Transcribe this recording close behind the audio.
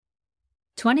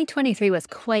2023 was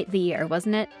quite the year,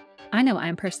 wasn't it? I know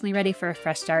I'm personally ready for a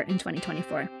fresh start in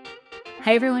 2024.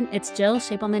 Hi everyone, it's Jill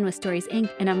Shapelman with Stories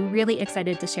Inc., and I'm really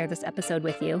excited to share this episode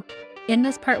with you. In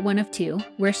this part 1 of 2,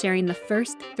 we're sharing the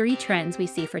first 3 trends we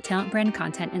see for talent brand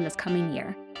content in this coming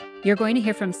year. You're going to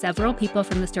hear from several people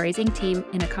from the Stories Inc. team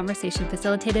in a conversation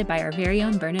facilitated by our very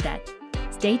own Bernadette.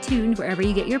 Stay tuned wherever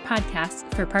you get your podcasts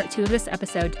for part 2 of this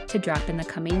episode to drop in the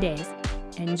coming days.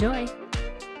 Enjoy!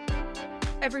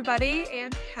 Everybody,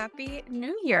 and Happy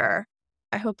New Year.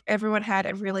 I hope everyone had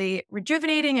a really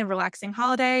rejuvenating and relaxing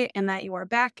holiday and that you are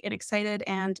back and excited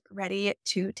and ready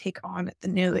to take on the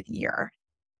new year.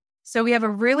 So we have a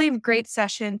really great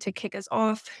session to kick us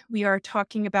off. We are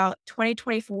talking about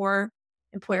 2024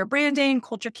 employer branding,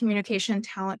 culture communication,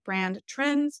 talent brand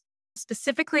trends,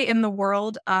 specifically in the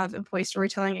world of employee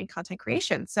storytelling and content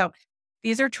creation. So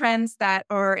these are trends that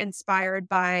are inspired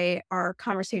by our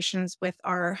conversations with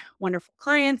our wonderful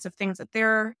clients of things that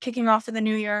they're kicking off in the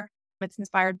new year. It's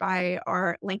inspired by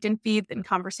our LinkedIn feed and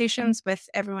conversations with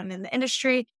everyone in the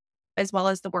industry, as well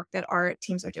as the work that our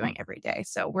teams are doing every day.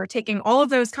 So we're taking all of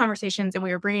those conversations and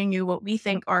we are bringing you what we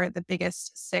think are the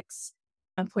biggest 6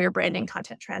 employer branding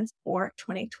content trends for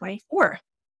 2024.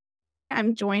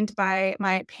 I'm joined by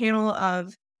my panel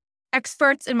of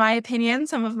experts, in my opinion,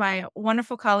 some of my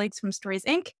wonderful colleagues from Stories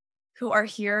Inc., who are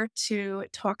here to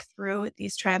talk through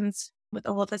these trends with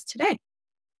all of us today.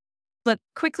 Let's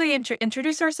quickly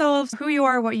introduce ourselves, who you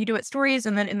are, what you do at Stories,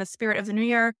 and then in the spirit of the new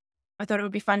year, I thought it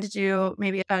would be fun to do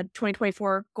maybe a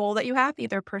 2024 goal that you have,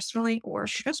 either personally or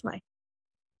professionally.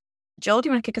 Jill, do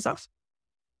you want to kick us off?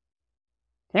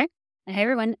 Okay. Hey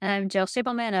everyone, I'm Jill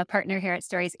Shapelman, a partner here at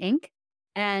Stories Inc.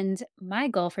 And my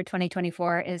goal for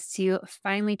 2024 is to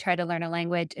finally try to learn a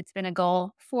language. It's been a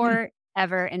goal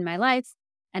forever in my life,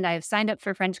 and I've signed up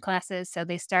for French classes, so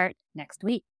they start next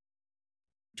week.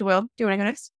 Doyle, do you want to go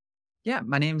next? Yeah,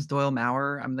 my name's Doyle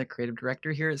Maurer. I'm the creative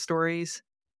director here at Stories.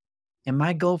 And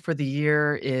my goal for the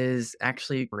year is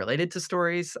actually related to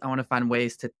stories. I want to find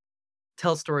ways to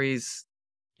tell stories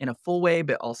in a full way,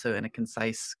 but also in a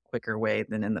concise, quicker way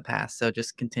than in the past. So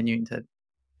just continuing to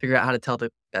figure out how to tell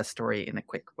the best story in a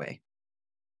quick way.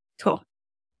 Cool.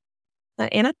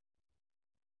 Anna?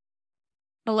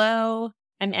 Hello,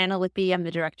 I'm Anna Lippy. I'm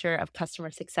the Director of Customer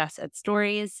Success at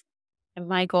Stories. And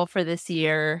my goal for this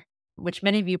year, which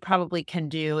many of you probably can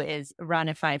do, is run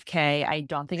a 5K. I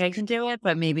don't think I can do it,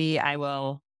 but maybe I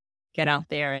will get out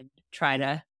there and try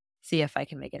to see if I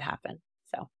can make it happen.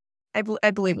 So I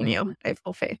believe in you. I have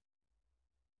full faith.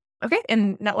 Okay.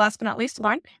 And last but not least,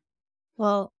 Lauren?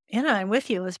 Well, Anna, I'm with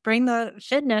you. Let's bring the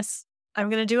fitness. I'm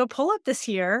going to do a pull-up this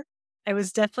year. I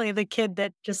was definitely the kid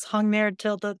that just hung there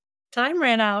till the time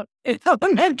ran out in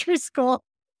elementary school.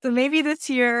 So maybe this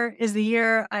year is the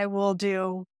year I will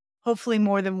do hopefully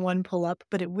more than one pull-up,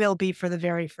 but it will be for the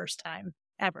very first time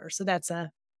ever. So that's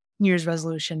a New Year's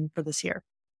resolution for this year.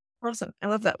 Awesome. I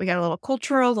love that. We got a little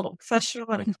cultural, a little professional,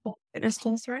 and a cool fitness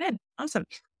tools thrown in. Awesome.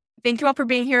 Thank you all for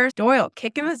being here. Doyle,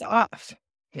 kicking us off.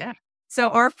 Yeah. So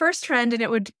our first trend, and it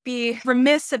would be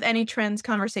remiss of any trends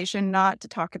conversation not to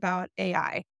talk about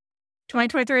AI.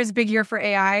 2023 is a big year for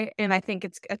AI, and I think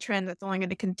it's a trend that's only going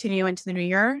to continue into the new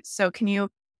year. So can you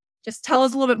just tell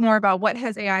us a little bit more about what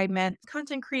has AI meant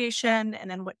content creation,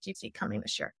 and then what do you see coming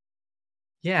this year?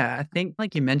 Yeah, I think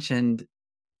like you mentioned,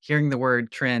 hearing the word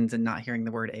trends and not hearing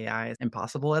the word AI is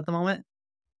impossible at the moment.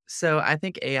 So I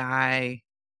think AI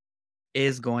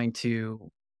is going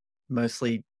to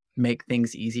mostly make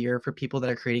things easier for people that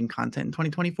are creating content in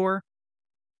 2024.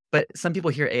 But some people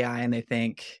hear AI and they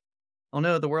think, oh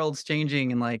no, the world's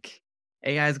changing and like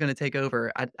AI is going to take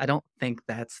over. I don't think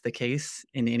that's the case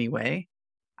in any way.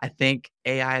 I think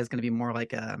AI is going to be more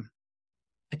like a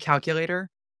calculator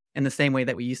in the same way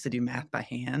that we used to do math by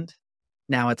hand.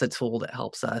 Now it's a tool that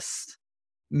helps us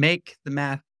make the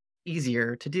math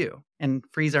easier to do and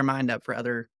frees our mind up for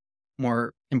other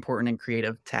more important and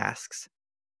creative tasks.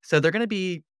 So they're going to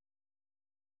be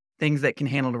things that can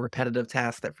handle the repetitive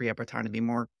tasks that free up our time to be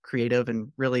more creative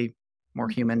and really more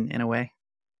human in a way.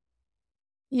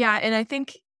 Yeah, and I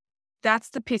think that's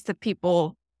the piece that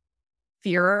people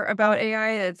fear about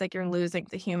AI. It's like you're losing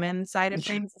the human side of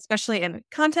things, especially in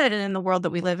content and in the world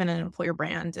that we live in employer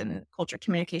brand and culture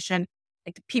communication.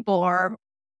 Like the people are,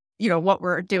 what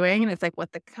we're doing, and it's like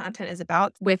what the content is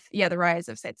about with, the rise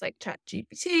of sites like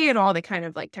ChatGPT and all the kind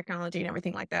of like technology and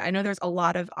everything like that. I know there's a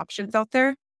lot of options out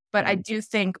there, but I do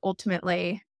think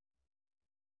ultimately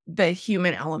the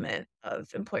human element of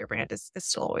employer brand is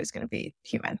still always going to be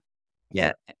human.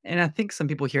 Yeah. And I think some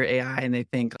people hear AI and they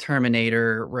think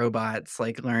Terminator robots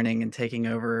like learning and taking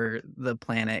over the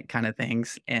planet kind of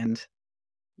things. And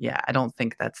yeah, I don't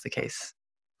think that's the case.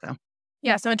 So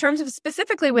Yeah. So in terms of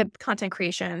specifically with content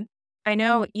creation, I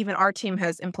know even our team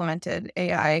has implemented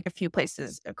AI a few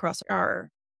places across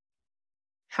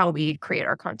how we create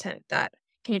our content.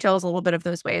 Can you tell us a little bit of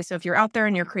those ways? So if you're out there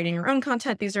and you're creating your own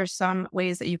content, these are some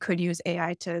ways that you could use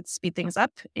AI to speed things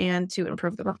up and to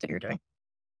improve the work that you're doing.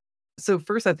 So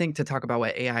first, I think to talk about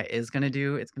what AI is going to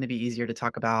do, it's going to be easier to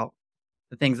talk about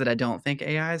the things that I don't think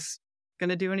AI is going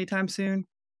to do anytime soon,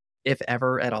 if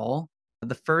ever at all.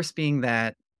 The first being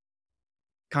that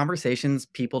conversations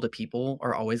people to people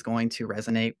are always going to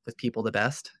resonate with people the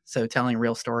best. So telling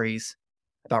real stories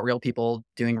about real people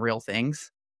doing real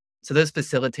things. So those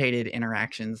facilitated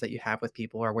interactions that you have with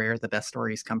people are where the best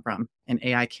stories come from. And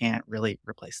AI can't really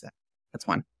replace that. That's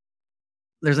one.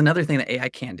 There's another thing that AI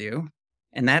can do,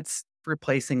 and that's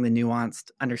replacing the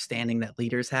nuanced understanding that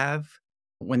leaders have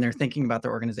when they're thinking about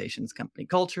their organization's company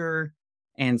culture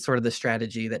and sort of the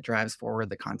strategy that drives forward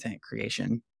the content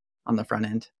creation on the front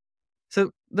end.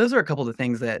 So those are a couple of the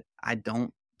things that I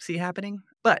don't see happening.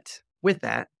 But with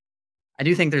that, I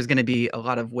do think there's going to be a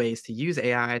lot of ways to use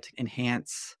AI to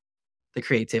enhance the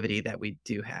creativity that we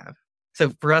do have.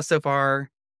 So for us so far,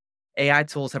 AI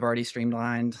tools have already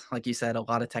streamlined, like you said, a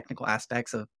lot of technical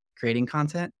aspects of creating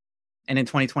content. And in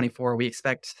 2024, we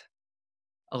expect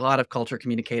a lot of culture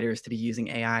communicators to be using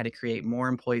AI to create more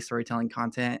employee storytelling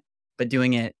content, but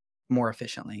doing it more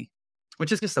efficiently,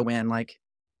 which is just a win. Like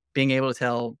being able to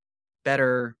tell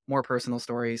better, more personal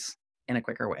stories in a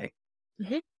quicker way.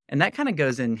 Mhm. And that kind of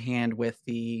goes in hand with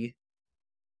the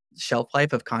shelf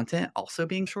life of content also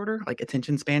being shorter, like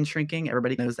attention span shrinking.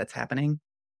 Everybody knows that's happening.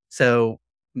 So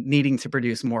needing to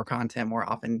produce more content more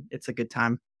often, it's a good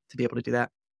time to be able to do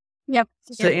that. Yep.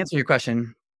 So to answer your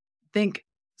question, I think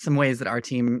some ways that our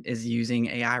team is using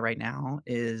AI right now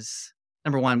is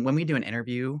number one, when we do an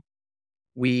interview,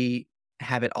 we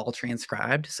have it all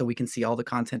transcribed so we can see all the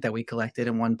content that we collected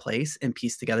in one place and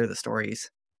piece together the stories.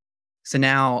 So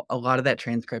now a lot of that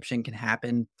transcription can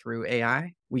happen through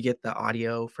AI. We get the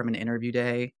audio from an interview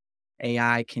day.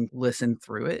 AI can listen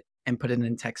through it and put it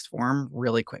in text form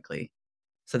really quickly.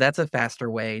 So that's a faster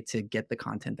way to get the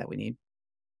content that we need.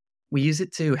 We use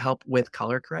it to help with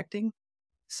color correcting.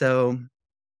 So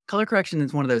color correction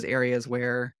is one of those areas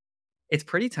where it's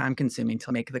pretty time consuming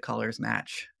to make the colors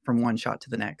match from one shot to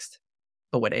the next.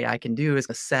 But what AI can do is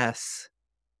assess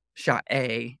shot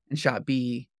A and shot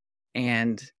B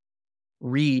and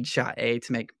read shot A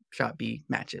to make shot B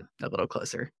match it a little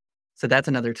closer. So that's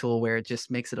another tool where it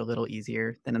just makes it a little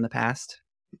easier than in the past.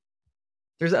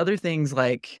 There's other things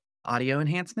like audio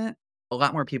enhancement. A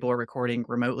lot more people are recording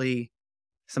remotely.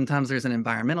 Sometimes there's an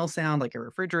environmental sound like a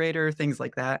refrigerator, things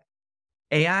like that.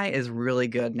 AI is really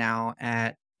good now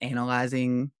at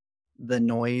analyzing the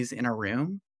noise in a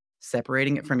room,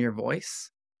 separating it from your voice,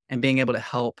 and being able to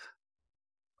help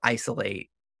isolate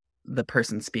the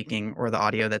person speaking or the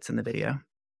audio that's in the video.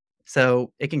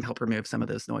 So it can help remove some of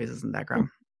those noises in the background.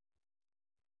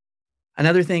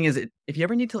 Another thing is if you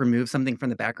ever need to remove something from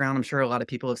the background, I'm sure a lot of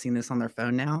people have seen this on their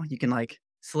phone now. You can like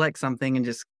select something and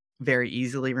just very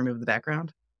easily remove the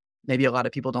background. Maybe a lot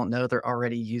of people don't know they're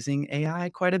already using AI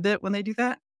quite a bit when they do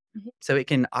that. Mhm. So it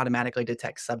can automatically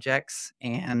detect subjects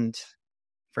and,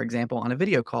 for example, on a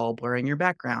video call, blurring your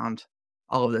background.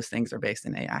 All of those things are based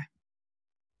in AI.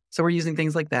 So we're using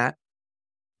things like that.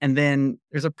 And then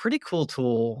there's a pretty cool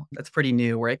tool that's pretty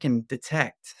new where it can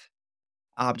detect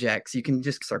objects. You can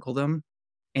just circle them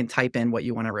and type in what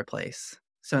you want to replace.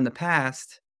 So in the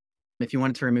past, if you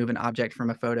wanted to remove an object from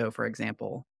a photo, for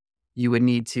example, you would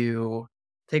need to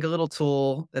take a little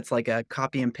tool that's like a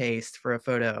copy and paste for a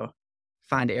photo,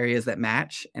 find areas that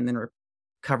match, and then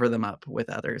cover them up with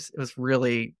others. It was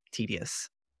really tedious.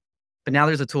 But now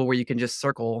there's a tool where you can just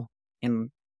circle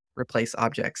and replace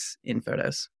objects in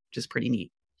photos, which is pretty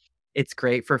neat. It's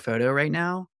great for photo right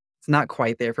now. It's not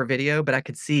quite there for video, but I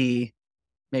could see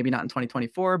maybe not in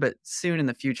 2024, but soon in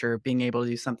the future being able to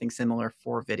do something similar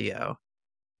for video.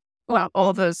 Well, all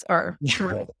of those are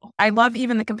true. I love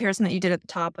even the comparison that you did at the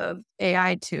top of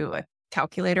AI to a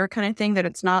calculator kind of thing, that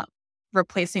it's not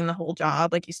replacing the whole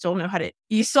job. Like you still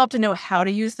have to know how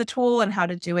to use the tool and how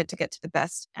to do it to get to the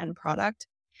best end product.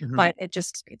 Mhm. But it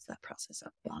just speeds that process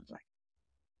up a long way.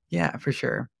 Yeah, for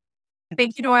sure.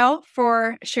 Thank you, Noelle,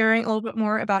 for sharing a little bit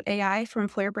more about AI for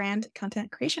employer brand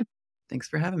content creation. Thanks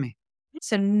for having me.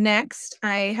 So next,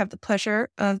 I have the pleasure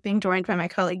of being joined by my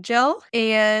colleague, Jill.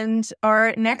 And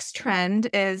our next trend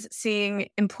is seeing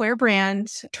employer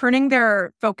brands turning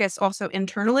their focus also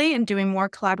internally and doing more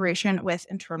collaboration with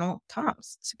internal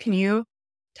comms. So can you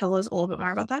tell us a little bit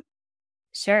more about that?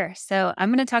 Sure. So I'm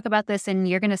going to talk about this, and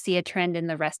you're going to see a trend in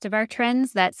the rest of our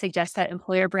trends that suggest that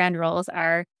employer brand roles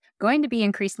are going to be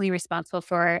increasingly responsible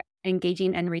for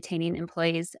engaging and retaining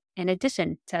employees in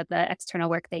addition to the external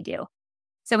work they do.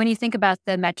 So when you think about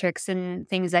the metrics and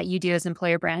things that you do as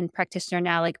employer brand practitioner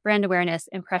now, like brand awareness,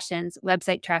 impressions,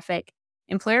 website traffic,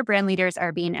 employer brand leaders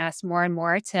are being asked more and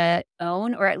more to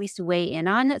own or at least weigh in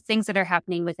on things that are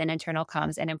happening within internal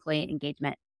comms and employee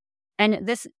engagement. And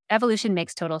this evolution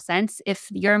makes total sense. If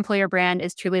your employer brand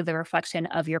is truly the reflection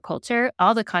of your culture,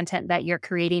 all the content that you're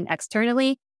creating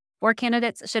externally for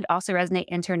candidates should also resonate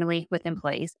internally with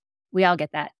employees. We all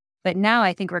get that. But now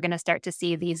I think we're going to start to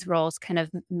see these roles kind of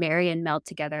marry and meld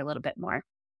together a little bit more.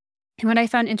 And what I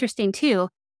found interesting too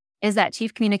is that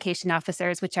chief communication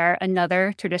officers, which are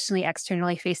another traditionally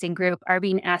externally facing group, are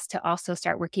being asked to also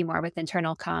start working more with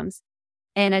internal comms.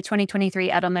 In a 2023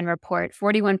 Edelman report,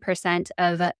 41%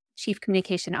 of chief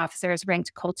communication officers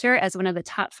ranked culture as one of the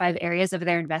top 5 areas of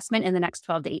their investment in the next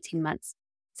 12 to 18 months.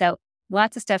 So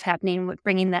lots of stuff happening with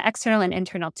bringing the external and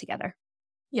internal together.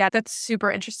 Yeah, that's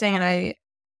super interesting. And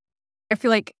I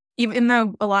feel like even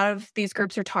though a lot of these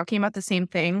groups are talking about the same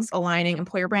things, aligning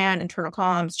employer brand, internal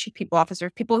comms, chief people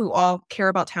officers, people who all care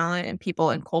about talent and people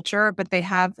and culture, but they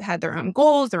have had their own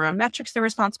goals, their own metrics they're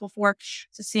responsible for.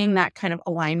 So seeing that kind of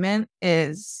alignment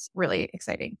is really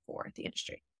exciting for the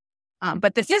industry.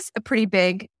 But this is a pretty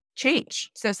big change.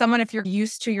 So someone, if you're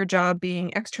used to your job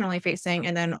being externally facing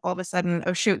and then all of a sudden,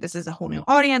 oh shoot, this is a whole new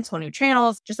audience, whole new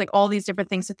channels, just like all these different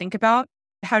things to think about.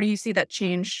 How do you see that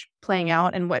change playing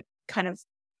out, and what kind of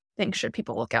things should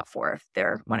people look out for if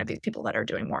they're one of these people that are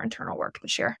doing more internal work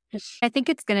this year? I think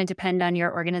it's going to depend on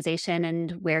your organization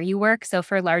and where you work. So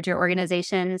for larger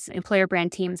organizations, employer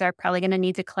brand teams are probably going to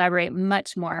need to collaborate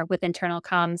much more with internal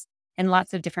comms in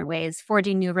lots of different ways,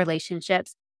 forging new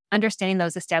relationships, understanding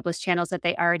those established channels that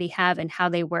they already have and how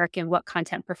they work and what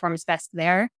content performs best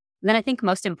there. And then I think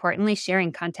most importantly,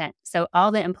 sharing content. So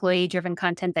all the employee-driven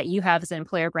content that you have as an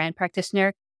employer brand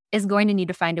practitioner is going to need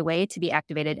to find a way to be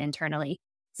activated internally.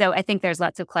 So I think there's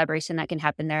lots of collaboration that can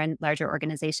happen there in larger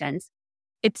organizations.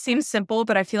 It seems simple,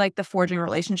 but I feel like the forging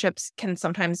relationships can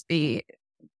sometimes be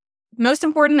most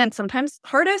important and sometimes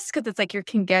hardest, because it's like you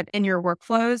can get in your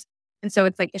workflows. And so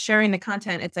it's like sharing the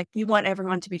content. It's like you want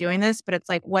everyone to be doing this, but it's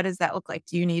like, what does that look like?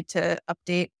 Do you need to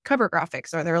update cover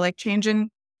graphics? Are there like changing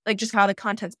like just how the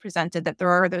content's presented, that there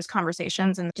are those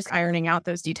conversations and just ironing out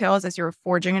those details as you're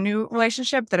forging a new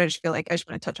relationship that I just want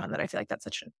to touch on, that I feel like that's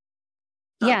such a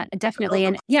yeah, definitely.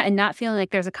 And not feeling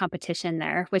like there's a competition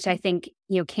there, which I think,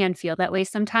 can feel that way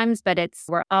sometimes, but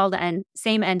we're all the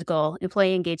same end goal,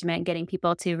 employee engagement, getting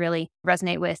people to really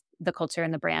resonate with the culture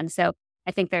and the brand. So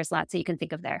I think there's lots that you can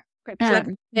think of there.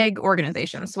 Big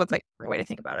organizations. So what's like a way to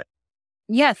think about it?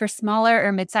 Yeah, for smaller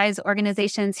or mid-sized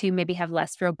organizations who maybe have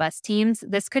less robust teams,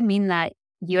 this could mean that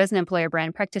you as an employer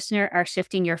brand practitioner are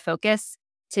shifting your focus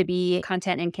to be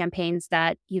content and campaigns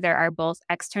that either are both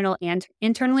external and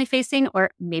internally facing, or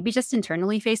maybe just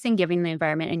internally facing, given the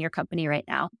environment in your company right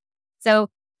now. So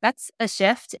that's a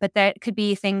shift, but that could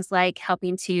be things like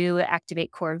helping to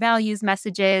activate core values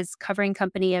messages, covering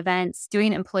company events,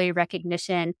 doing employee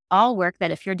recognition, all work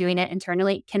that if you're doing it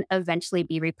internally can eventually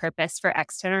be repurposed for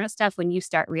external stuff when you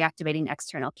start reactivating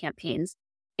external campaigns.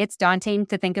 It's daunting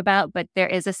to think about, but there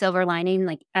is a silver lining.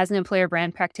 Like as an employer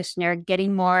brand practitioner,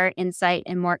 getting more insight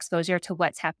and more exposure to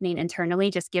what's happening internally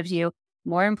just gives you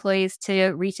more employees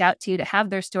to reach out to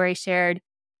have their story shared,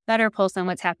 better pulse on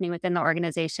what's happening within the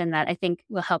organization that I think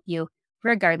will help you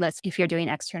regardless if you're doing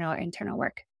external or internal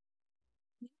work.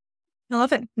 I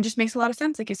love it. It just makes a lot of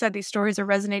sense. Like you said, these stories are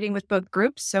resonating with both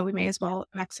groups, so we may as well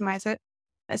maximize it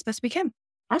as best we can.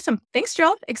 Awesome. Thanks,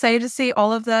 Jill. Excited to see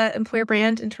all of the employer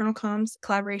brand internal comms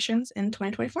collaborations in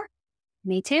 2024.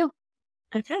 Me too.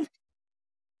 Okay.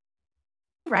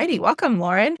 Alrighty. Welcome,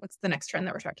 Lauren. What's the next trend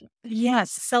that we're talking about?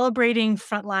 Yes. Celebrating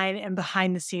frontline and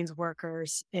behind the scenes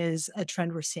workers is a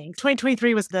trend we're seeing.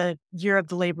 2023 was the year of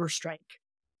the labor strike.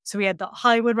 So we had the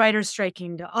Hollywood writers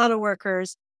striking, the auto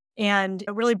workers, and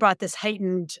it really brought this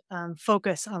heightened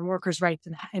focus on workers' rights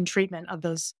and treatment of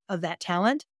that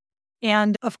talent.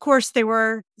 And of course, they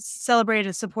were celebrated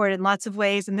and supported in lots of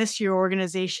ways. And this year,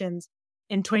 organizations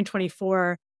in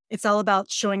 2024, it's all about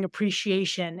showing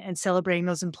appreciation and celebrating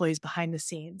those employees behind the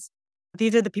scenes.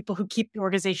 These are the people who keep the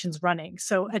organizations running.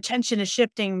 So attention is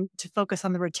shifting to focus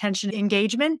on the retention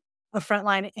engagement of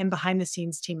frontline and behind the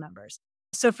scenes team members.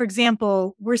 So for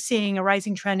example, we're seeing a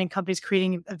rising trend in companies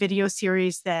creating a video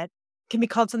series that can be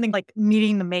called something like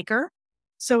Meeting the Maker.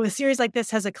 So a series like this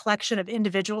has a collection of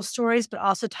individual stories, but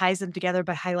also ties them together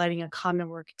by highlighting a common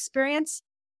work experience.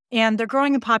 And they're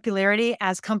growing in popularity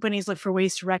as companies look for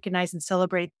ways to recognize and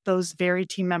celebrate those very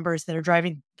team members that are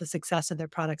driving the success of their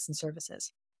products and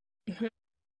services. Mm-hmm.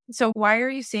 So why are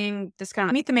you seeing this kind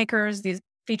of Meet the Makers, these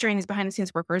featuring these behind the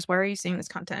scenes workers, where are you seeing this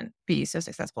content be so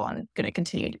successful and going to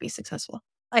continue to be successful?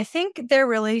 I think they're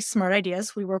really smart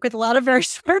ideas. We work with a lot of very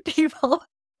smart people,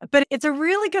 but it's a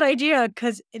really good idea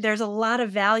because there's a lot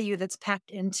of value that's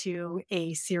packed into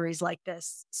a series like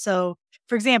this. So,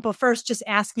 for example, first, just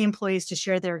asking employees to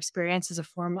share their experience as a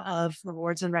form of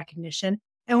rewards and recognition.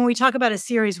 And when we talk about a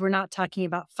series, we're not talking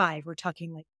about 5, we're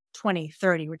talking like 20,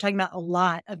 30. We're talking about a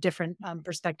lot of different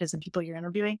perspectives and people you're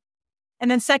interviewing. And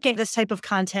then second, this type of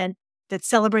content that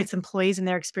celebrates employees and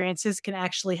their experiences can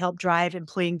actually help drive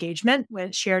employee engagement when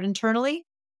it's shared internally.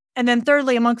 And then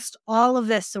thirdly, amongst all of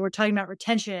this, so we're talking about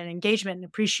retention and engagement and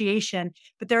appreciation,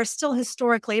 but there are still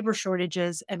historic labor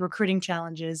shortages and recruiting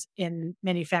challenges in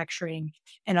manufacturing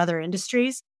and other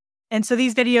industries. And so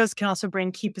these videos can also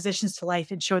bring key positions to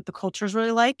life and show what the culture is really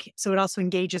like. So it also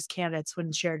engages candidates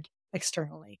when shared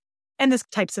externally. And these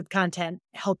types of content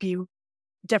help you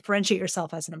differentiate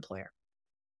yourself as an employer.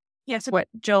 Yes, what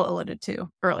Jill alluded to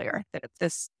earlier, that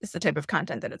this is the type of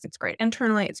content that it's great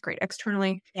internally, it's great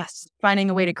externally. Yes. Finding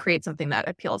a way to create something that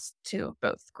appeals to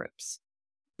both groups.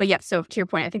 But yeah, so to your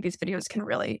point, I think these videos can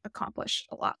really accomplish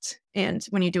a lot. And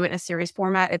when you do it in a series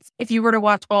format, if you were to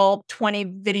watch all 20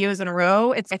 videos in a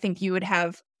row, I think you would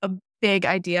have a big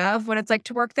idea of what it's like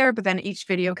to work there. But then each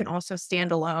video can also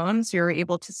stand alone. So you're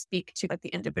able to speak to like the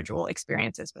individual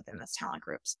experiences within this talent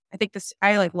groups.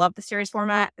 I love the series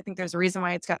format. I think there's a reason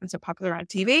why it's gotten so popular on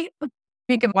TV.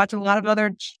 You can watch a lot of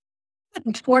other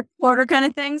quarter kind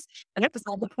of things. And that's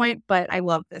not the point, but I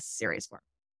love this series format.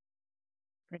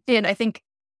 And I think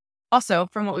also,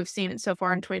 from what we've seen so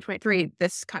far in 2023,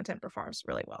 this content performs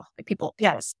really well. Like people,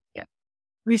 yes, yeah,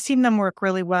 we've seen them work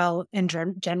really well in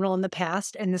general in the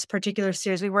past. In this particular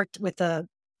series, we worked with a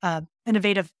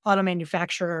innovative auto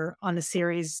manufacturer on a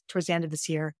series towards the end of this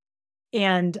year,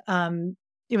 and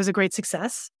it was a great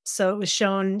success. So it was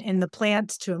shown in the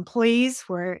plant to employees,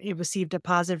 where it received a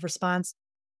positive response,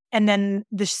 and then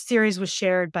the series was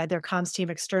shared by their comms team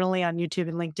externally on YouTube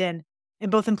and LinkedIn. And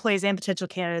both employees and potential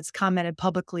candidates commented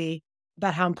publicly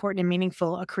about how important and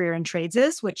meaningful a career in trades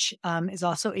is, which is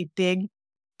also a big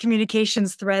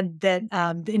communications thread that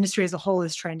the industry as a whole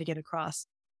is trying to get across.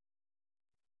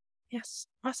 Yes.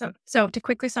 Awesome. So to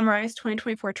quickly summarize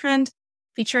 2024 trend,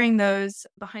 featuring those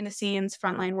behind the scenes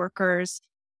frontline workers,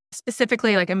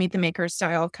 specifically like a Meet the Makers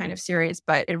style kind of series,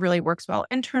 but it really works well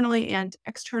internally and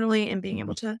externally in being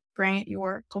able to bring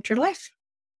your culture to life.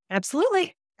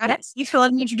 Absolutely. Got it. You feel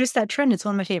like you introduced that trend. It's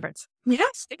one of my favorites.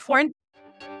 Yes. Big foreign.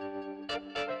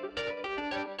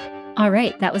 All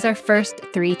right, that was our first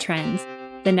 3 trends.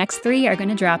 The next 3 are going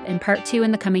to drop in part 2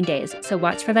 in the coming days, so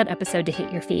watch for that episode to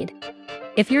hit your feed.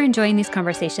 If you're enjoying these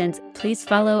conversations, please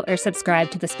follow or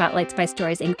subscribe to the Spotlights by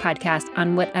Stories Inc. podcast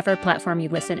on whatever platform you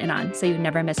listen in on so you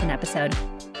never miss an episode.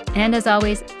 And as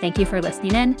always, thank you for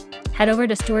listening in. Head over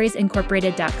to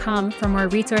storiesincorporated.com for more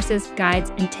resources, guides,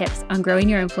 and tips on growing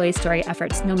your employee story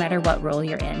efforts no matter what role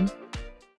you're in.